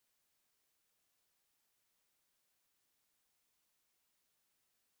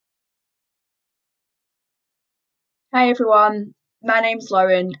Hi everyone, my name's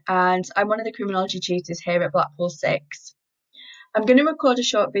Lauren and I'm one of the criminology tutors here at Blackpool 6. I'm going to record a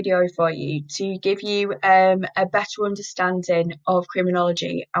short video for you to give you a better understanding of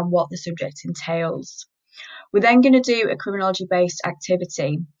criminology and what the subject entails. We're then going to do a criminology based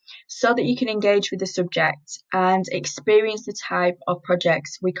activity so that you can engage with the subject and experience the type of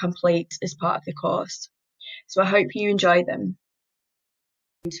projects we complete as part of the course. So I hope you enjoy them.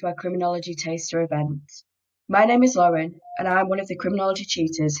 To our criminology taster event. My name is Lauren and I'm one of the criminology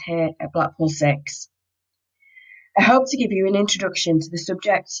tutors here at Blackpool 6. I hope to give you an introduction to the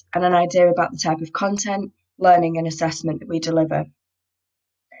subject and an idea about the type of content, learning and assessment that we deliver.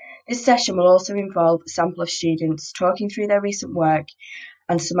 This session will also involve a sample of students talking through their recent work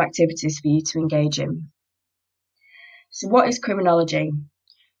and some activities for you to engage in. So what is criminology?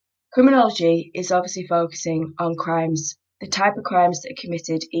 Criminology is obviously focusing on crimes, the type of crimes that are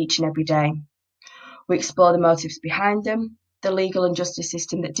committed each and every day. We explore the motives behind them, the legal and justice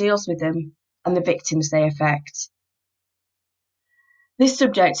system that deals with them, and the victims they affect. This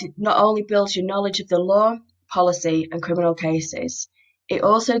subject not only builds your knowledge of the law, policy, and criminal cases, it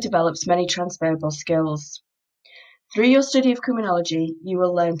also develops many transferable skills. Through your study of criminology, you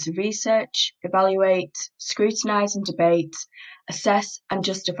will learn to research, evaluate, scrutinise and debate, assess and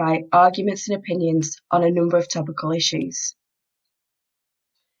justify arguments and opinions on a number of topical issues.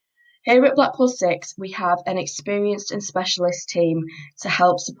 Here at Blackpool 6, we have an experienced and specialist team to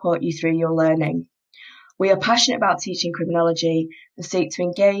help support you through your learning. We are passionate about teaching criminology and seek to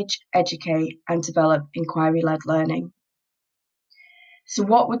engage, educate and develop inquiry-led learning. So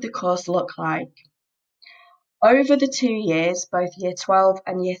what would the course look like? Over the 2 years, both Year 12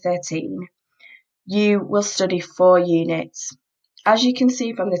 and Year 13, you will study 4 units. As you can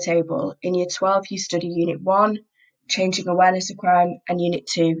see from the table, in Year 12 you study Unit 1, Changing Awareness of Crime, and Unit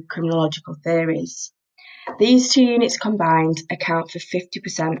 2, Criminological Theories. These 2 units combined account for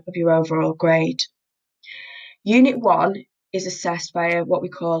 50% of your overall grade. Unit 1 is assessed via what we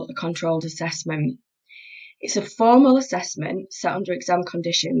call a controlled assessment. It's a formal assessment set under exam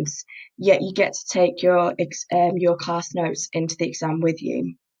conditions, yet you get to take your class notes into the exam with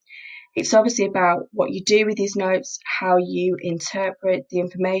you. It's obviously about what you do with these notes, how you interpret the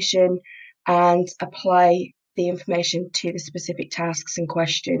information and apply the information to the specific tasks and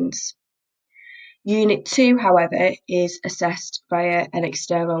questions. Unit 2, however, is assessed via an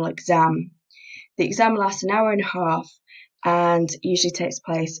external exam. The exam lasts an hour and a half and usually takes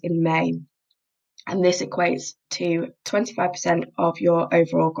place in May, and this equates to 25% of your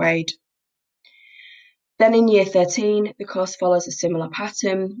overall grade. Then in Year 13, the course follows a similar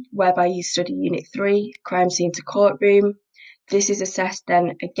pattern, whereby you study Unit 3, Crime Scene to Courtroom. This is assessed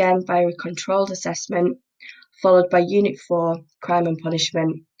then again via a controlled assessment, followed by Unit 4, Crime and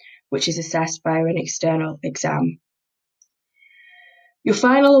Punishment, which is assessed via an external exam. Your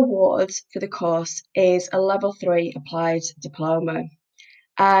final award for the course is a Level 3 Applied Diploma,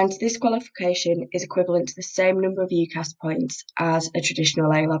 and this qualification is equivalent to the same number of UCAS points as a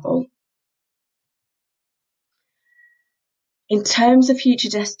traditional A-level. In terms of future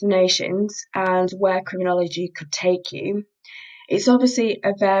destinations and where criminology could take you, it's obviously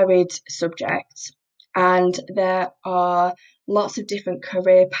a varied subject and there are lots of different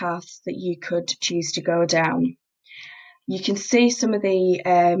career paths that you could choose to go down. You can see some of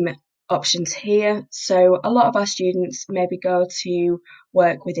the options here. So a lot of our students maybe go to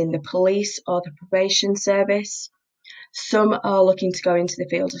work within the police or the probation service. Some are looking to go into the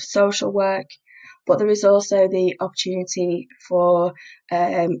field of social work, but there is also the opportunity for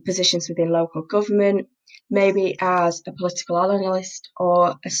positions within local government, maybe as a political analyst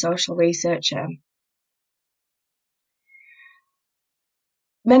or a social researcher.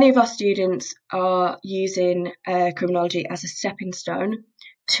 Many of our students are using criminology as a stepping stone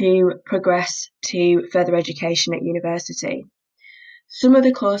to progress to further education at university. Some of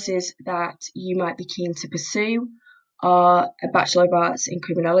the courses that you might be keen to pursue are a Bachelor of Arts in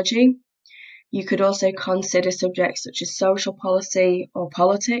Criminology. You could also consider subjects such as social policy or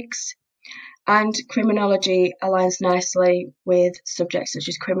politics, and criminology aligns nicely with subjects such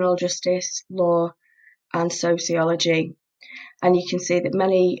as criminal justice, law, and sociology. And you can see that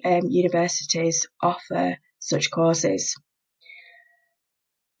many universities offer such courses.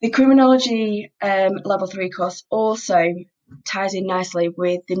 The Criminology Level 3 course also ties in nicely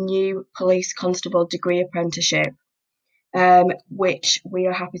with the new Police Constable Degree Apprenticeship, which we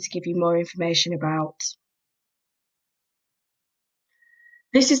are happy to give you more information about.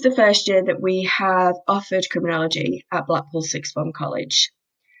 This is the first year that we have offered criminology at Blackpool Sixth Form College.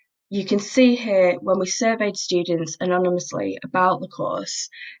 You can see here when we surveyed students anonymously about the course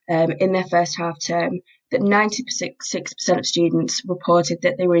in their first half term, that 96% of students reported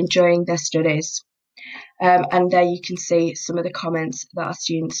that they were enjoying their studies. And there you can see some of the comments that our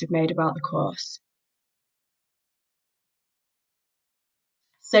students have made about the course.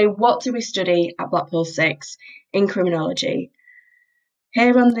 So what do we study at Blackpool 6 in criminology?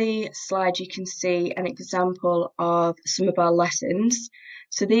 Here on the slide you can see an example of some of our lessons.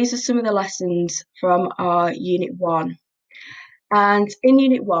 So these are some of the lessons from our Unit 1. And in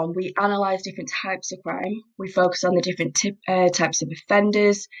Unit 1 we analyse different types of crime. We focus on the different types of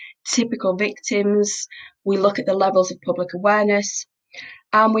offenders, typical victims, we look at the levels of public awareness,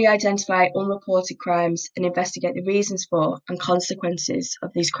 and we identify unreported crimes and investigate the reasons for and consequences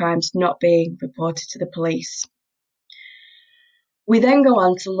of these crimes not being reported to the police. We then go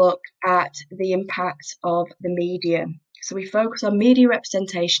on to look at the impact of the media. So we focus on media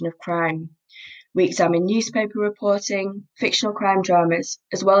representation of crime. We examine newspaper reporting, fictional crime dramas,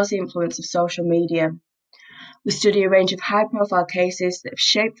 as well as the influence of social media. We study a range of high-profile cases that have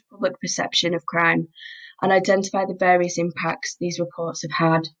shaped public perception of crime and identify the various impacts these reports have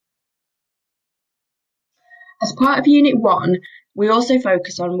had. As part of Unit 1, we also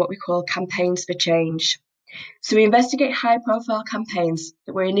focus on what we call campaigns for change. So we investigate high-profile campaigns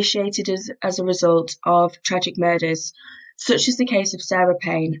that were initiated as a result of tragic murders, such as the case of Sarah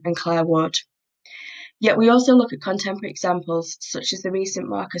Payne and Claire Wood. Yet we also look at contemporary examples, such as the recent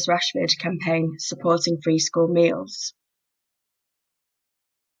Marcus Rashford campaign supporting free school meals.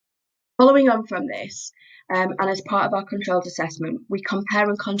 Following on from this, and as part of our controlled assessment, we compare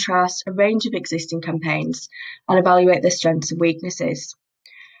and contrast a range of existing campaigns and evaluate their strengths and weaknesses.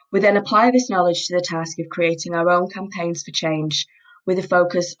 We then apply this knowledge to the task of creating our own campaigns for change, with a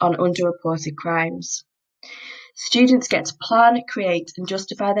focus on underreported crimes. Students get to plan, create and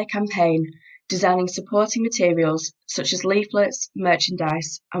justify their campaign, designing supporting materials such as leaflets,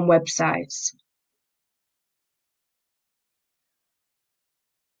 merchandise and websites.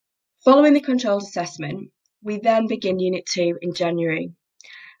 Following the controlled assessment, we then begin Unit 2 in January.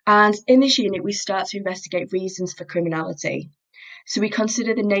 And in this unit, we start to investigate reasons for criminality. So we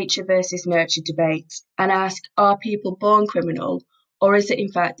consider the nature versus nurture debate and ask, are people born criminal, or is it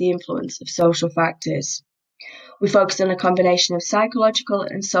in fact the influence of social factors? We focus on a combination of psychological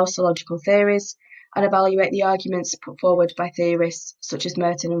and sociological theories and evaluate the arguments put forward by theorists such as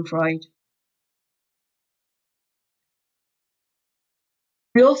Merton and Freud.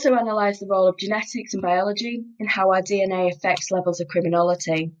 We also analyse the role of genetics and biology in how our DNA affects levels of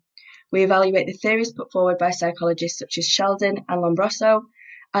criminality. We evaluate the theories put forward by psychologists such as Sheldon and Lombroso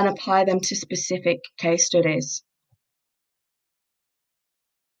and apply them to specific case studies.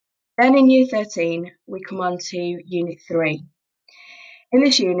 Then in Year 13, we come on to Unit 3. In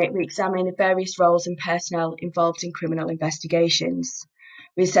this unit, we examine the various roles and personnel involved in criminal investigations.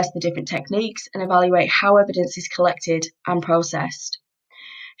 We assess the different techniques and evaluate how evidence is collected and processed.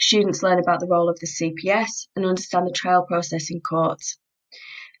 Students learn about the role of the CPS and understand the trial process in court.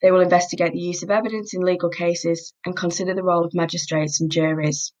 They will investigate the use of evidence in legal cases and consider the role of magistrates and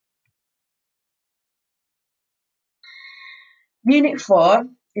juries. Unit 4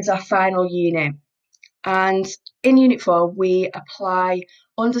 is our final unit. And in Unit 4, we apply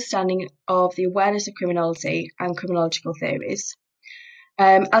understanding of the awareness of criminality and criminological theories.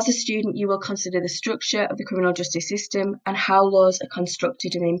 As a student, you will consider the structure of the criminal justice system and how laws are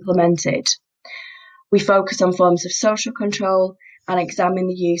constructed and implemented. We focus on forms of social control and examine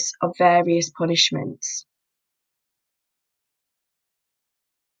the use of various punishments.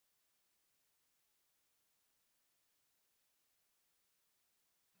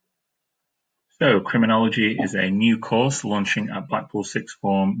 So, Criminology is a new course launching at Blackpool Sixth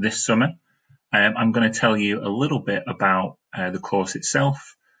Form this summer. I'm going to tell you a little bit about the course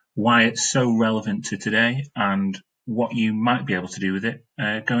itself, why it's so relevant to today, and what you might be able to do with it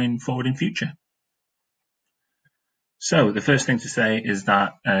going forward in future. So, the first thing to say is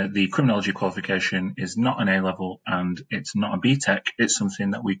that the Criminology qualification is not an A-level and it's not a BTEC, it's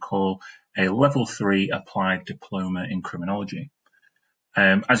something that we call a Level 3 Applied Diploma in Criminology.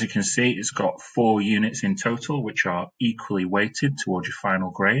 As you can see, it's got 4 units in total, which are equally weighted towards your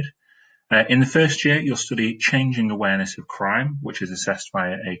final grade. In the first year, you'll study Changing Awareness of Crime, which is assessed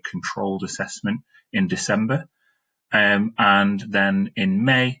via a controlled assessment in December. And then in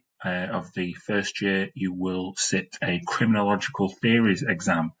May of the first year, you will sit a Criminological Theories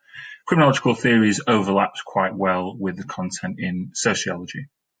exam. Criminological Theories overlaps quite well with the content in sociology.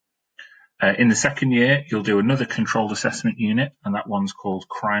 In the second year, you'll do another controlled assessment unit, and that one's called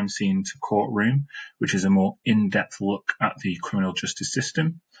Crime Scene to Courtroom, which is a more in-depth look at the criminal justice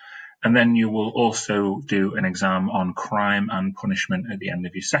system. And then you will also do an exam on crime and punishment at the end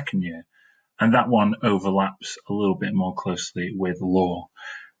of your second year. and that one overlaps a little bit more closely with law.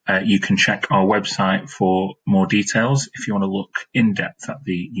 You can check our website for more details if you want to look in depth at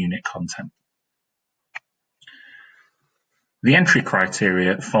the unit content. The entry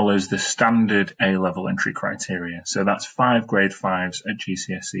criteria follows the standard A-level entry criteria. So that's 5 grade 5s at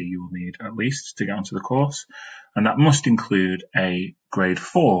GCSE you will need at least to get onto the course. And that must include a grade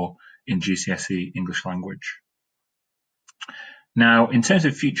 4 in GCSE English language. Now, in terms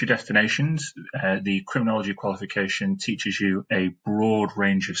of future destinations, the criminology qualification teaches you a broad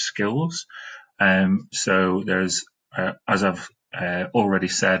range of skills. So there's, as I've already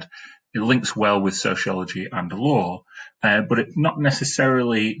said, it links well with sociology and law, but it's not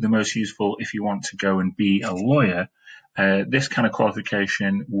necessarily the most useful if you want to go and be a lawyer. This kind of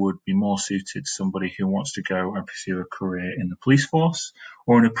qualification would be more suited to somebody who wants to go and pursue a career in the police force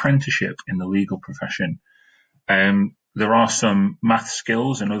or an apprenticeship in the legal profession. There are some math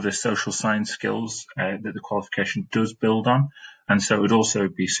skills and other social science skills that the qualification does build on, and so it would also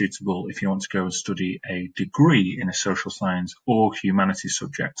be suitable if you want to go and study a degree in a social science or humanities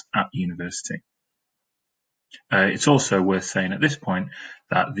subject at university. It's also worth saying at this point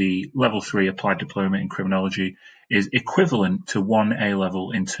that the Level 3 Applied Diploma in Criminology is equivalent to 1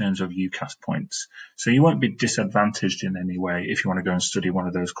 A-level in terms of UCAS points, so you won't be disadvantaged in any way if you want to go and study one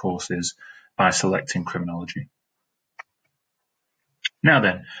of those courses by selecting Criminology. Now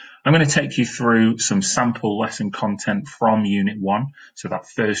then, I'm going to take you through some sample lesson content from Unit 1. So that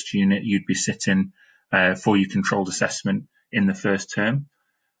first unit you'd be sitting for your controlled assessment in the first term.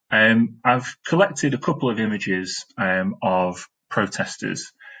 I've collected a couple of images of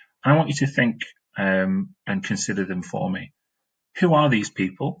protesters. I want you to think and consider them for me. Who are these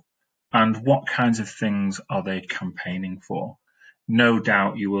people and what kinds of things are they campaigning for? No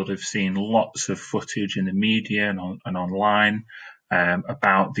doubt you would have seen lots of footage in the media and online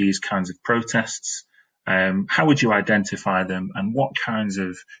about these kinds of protests. How would you identify them and what kinds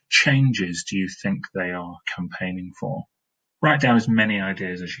of changes do you think they are campaigning for? Write down as many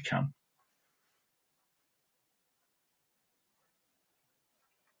ideas as you can.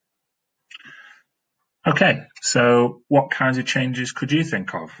 Okay, so what kinds of changes could you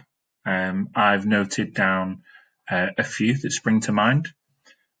think of? I've noted down a few that spring to mind.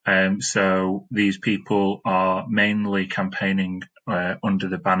 So these people are mainly campaigning under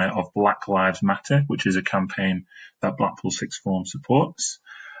the banner of Black Lives Matter, which is a campaign that Blackpool Sixth Form supports.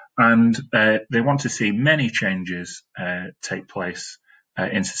 And they want to see many changes take place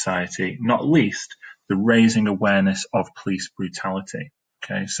in society, not least the raising awareness of police brutality.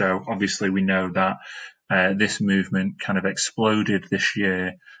 Okay, so obviously we know that this movement kind of exploded this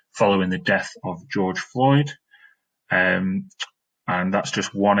year following the death of George Floyd. And that's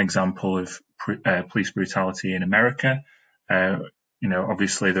just one example of police brutality in America.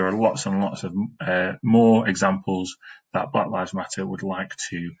 Obviously there are lots and lots of more examples that Black Lives Matter would like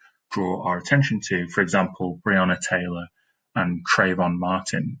to draw our attention to. For example, Breonna Taylor and Trayvon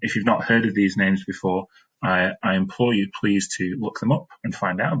Martin. If you've not heard of these names before, I implore you please to look them up and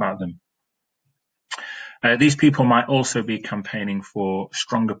find out about them. These people might also be campaigning for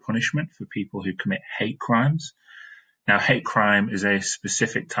stronger punishment for people who commit hate crimes. Now, hate crime is a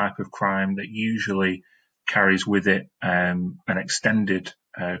specific type of crime that usually carries with it an extended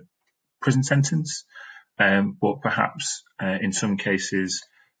prison sentence, but perhaps in some cases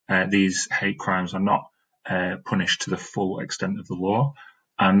these hate crimes are not punished to the full extent of the law,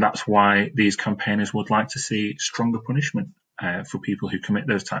 and that's why these campaigners would like to see stronger punishment for people who commit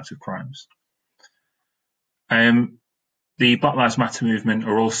those types of crimes. The Black Lives Matter movement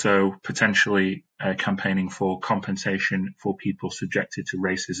are also potentially campaigning for compensation for people subjected to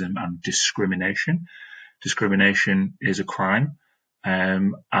racism and discrimination. Discrimination is a crime,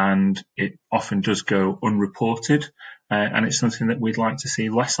 and it often does go unreported, and it's something that we'd like to see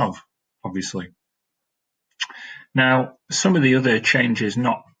less of, obviously. Now, some of the other changes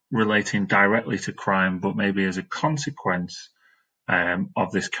not relating directly to crime, but maybe as a consequence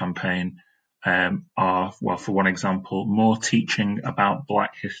of this campaign, are, well, for one example, more teaching about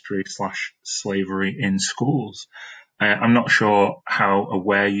Black history / slavery in schools. I'm not sure how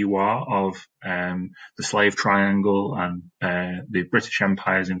aware you are of the slave triangle and the British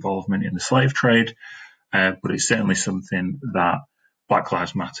Empire's involvement in the slave trade, but it's certainly something that Black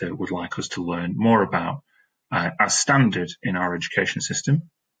Lives Matter would like us to learn more about as standard in our education system.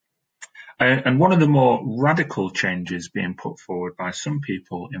 And one of the more radical changes being put forward by some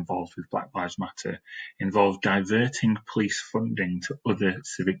people involved with Black Lives Matter involve diverting police funding to other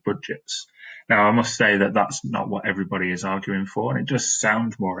civic budgets. Now, I must say that that's not what everybody is arguing for, and it does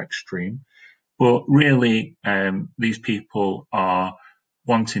sound more extreme. But really, these people are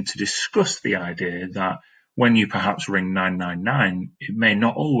wanting to discuss the idea that when you perhaps ring 999, it may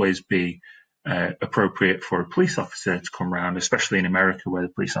not always be appropriate for a police officer to come round, especially in America where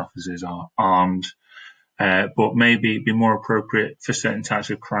the police officers are armed, but maybe it'd be more appropriate for certain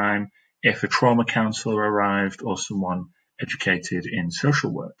types of crime if a trauma counsellor arrived or someone educated in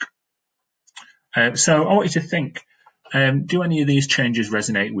social work. So I want you to think, do any of these changes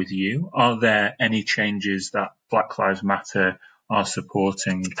resonate with you? Are there any changes that Black Lives Matter are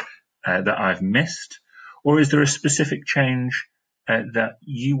supporting that I've missed? Or is there a specific change that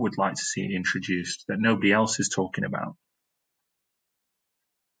you would like to see introduced that nobody else is talking about?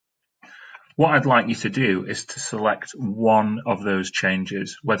 What I'd like you to do is to select one of those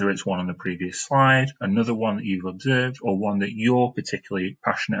changes, whether it's one on the previous slide, another one that you've observed, or one that you're particularly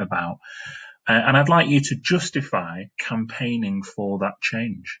passionate about. And I'd like you to justify campaigning for that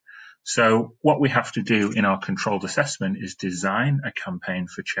change. So what we have to do in our controlled assessment is design a campaign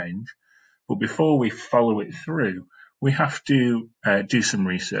for change. But before we follow it through, we have to do some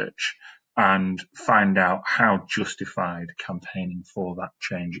research and find out how justified campaigning for that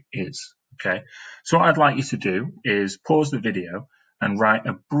change is. Okay, so what I'd like you to do is pause the video and write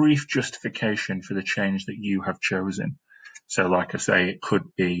a brief justification for the change that you have chosen. So like I say, it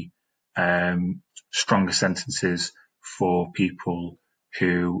could be stronger sentences for people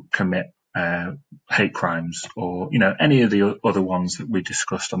who commit hate crimes, or any of the other ones that we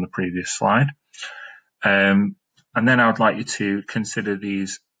discussed on the previous slide. And then I would like you to consider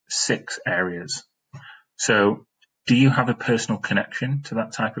these 6 areas. So do you have a personal connection to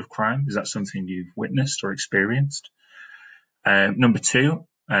that type of crime? Is that something you've witnessed or experienced? Number 2,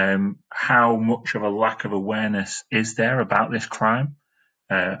 how much of a lack of awareness is there about this crime?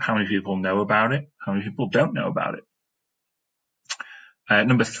 How many people know about it? How many people don't know about it?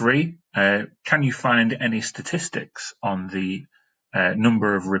 Number 3, can you find any statistics on the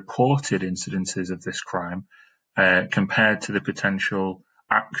number of reported incidences of this crime compared to the potential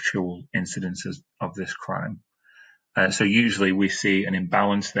actual incidences of this crime? So usually we see an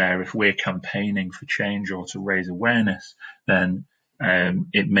imbalance there. If we're campaigning for change or to raise awareness, then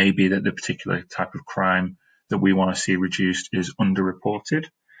it may be that the particular type of crime that we want to see reduced is underreported.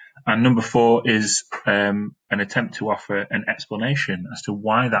 And number 4 is an attempt to offer an explanation as to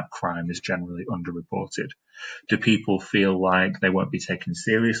why that crime is generally underreported. Do people feel like they won't be taken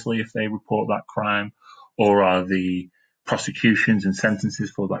seriously if they report that crime? Or are the prosecutions and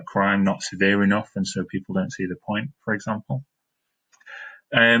sentences for that crime not severe enough, and so people don't see the point, for example?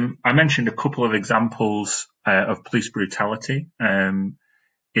 I mentioned a couple of examples of police brutality.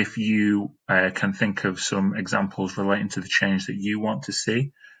 If you can think of some examples relating to the change that you want to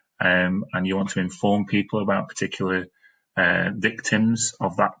see, and you want to inform people about particular victims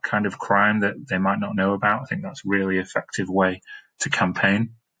of that kind of crime that they might not know about, I think that's a really effective way to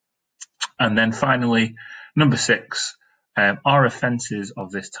campaign. And then finally, number 6, are offences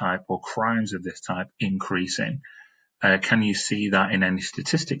of this type or crimes of this type increasing? Can you see that in any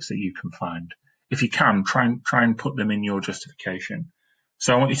statistics that you can find? If you can, try and put them in your justification.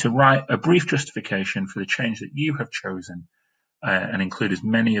 So I want you to write a brief justification for the change that you have chosen and include as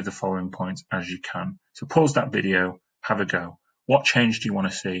many of the following points as you can. So pause that video, have a go. What change do you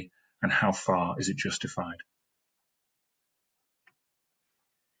want to see, and how far is it justified?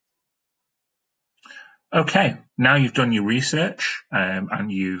 Okay, now you've done your research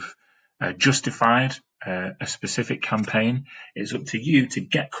and you've justified a specific campaign. It's up to you to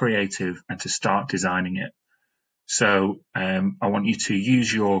get creative and to start designing it. So I want you to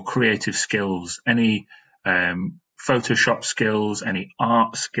use your creative skills, any Photoshop skills, any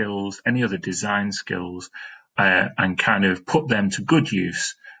art skills, any other design skills, and kind of put them to good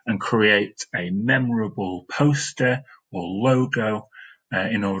use and create a memorable poster or logo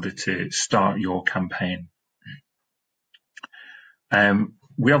in order to start your campaign.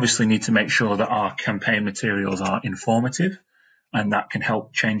 We obviously need to make sure that our campaign materials are informative, and that can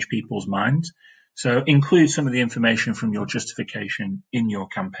help change people's minds. So include some of the information from your justification in your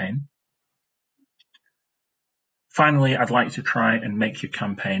campaign. Finally, I'd like to try and make your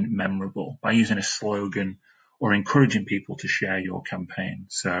campaign memorable by using a slogan or encouraging people to share your campaign.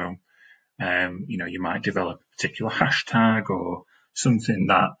 So, you might develop a particular hashtag or something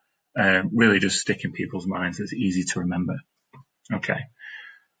that really does stick in people's minds that's easy to remember. Okay.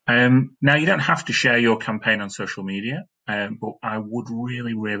 Now, you don't have to share your campaign on social media, but I would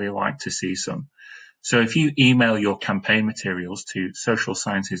really, really like to see some. So if you email your campaign materials to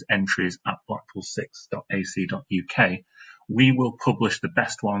socialsciencesentries@blackpool6.ac.uk, we will publish the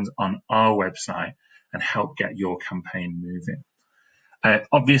best ones on our website and help get your campaign moving.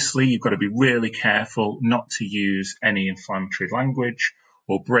 Obviously, you've got to be really careful not to use any inflammatory language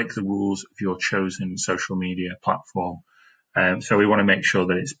or break the rules of your chosen social media platform. So we want to make sure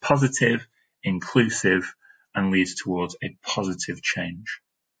that it's positive, inclusive, and leads towards a positive change.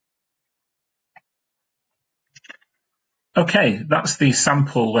 Okay, that's the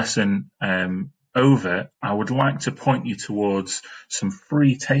sample lesson over. I would like to point you towards some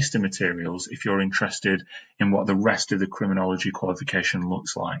free taster materials if you're interested in what the rest of the criminology qualification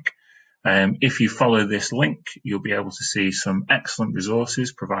looks like. If you follow this link, you'll be able to see some excellent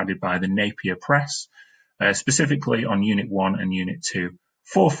resources provided by the Napier Press, specifically on Unit 1 and Unit 2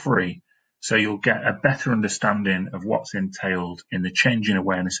 for free. So you'll get a better understanding of what's entailed in the Changing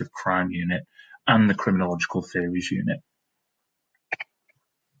Awareness of Crime unit and the Criminological Theories unit.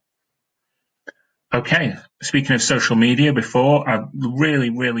 Okay, speaking of social media before, I'd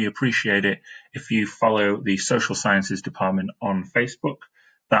really appreciate it if you follow the Social Sciences Department on Facebook.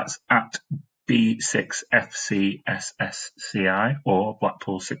 That's at B6FCSSCI or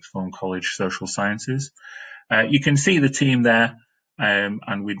Blackpool Sixth Form College Social Sciences. You can see the team there,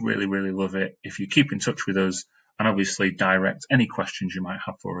 and we'd really love it if you keep in touch with us and obviously direct any questions you might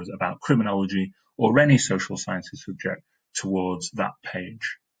have for us about criminology or any social sciences subject towards that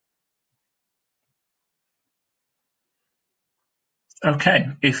page. Okay,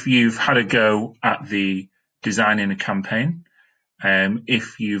 if you've had a go at the designing a campaign,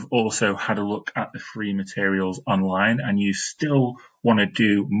 if you've also had a look at the free materials online and you still want to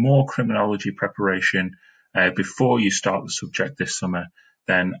do more criminology preparation before you start the subject this summer,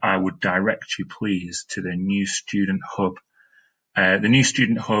 then I would direct you please to the New Student Hub. The New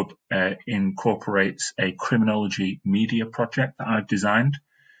Student Hub incorporates a criminology media project that I've designed.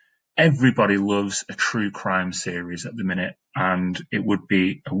 Everybody loves a true crime series at the minute, and it would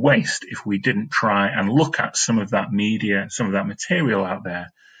be a waste if we didn't try and look at some of that media, some of that material out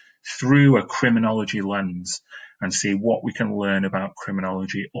there through a criminology lens and see what we can learn about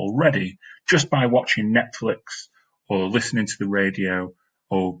criminology already just by watching Netflix or listening to the radio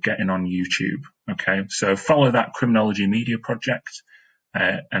or getting on YouTube. Okay, so follow that criminology media project,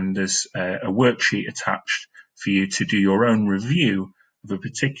 and there's a worksheet attached for you to do your own review of a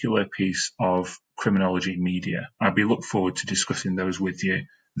particular piece of criminology media. I'd be look forward to discussing those with you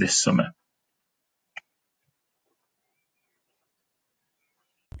this summer.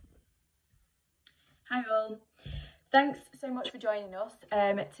 Hi all. Thanks so much for joining us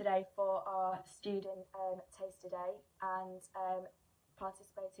today for our student taster day and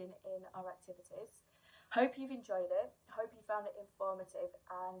participating in our activities. Hope you've enjoyed it, hope you found it informative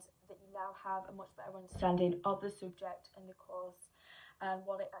and that you now have a much better understanding of the subject and the course and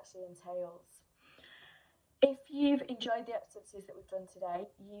what it actually entails. If you've enjoyed the activities that we've done today,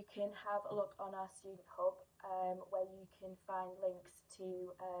 you can have a look on our Student Hub where you can find links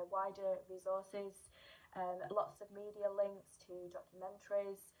to wider resources, lots of media links to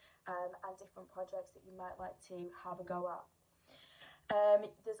documentaries and different projects that you might like to have a go at.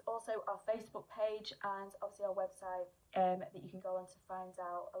 There's also our Facebook page and obviously our website that you can go on to find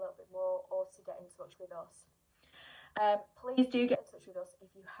out a little bit more or to get in touch with us. Please do get in touch with us if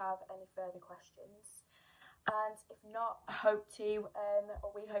you have any further questions. And if not,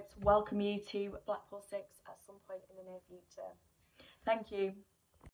 we hope to welcome you to Blackpool 6 at some point in the near future. Thank you.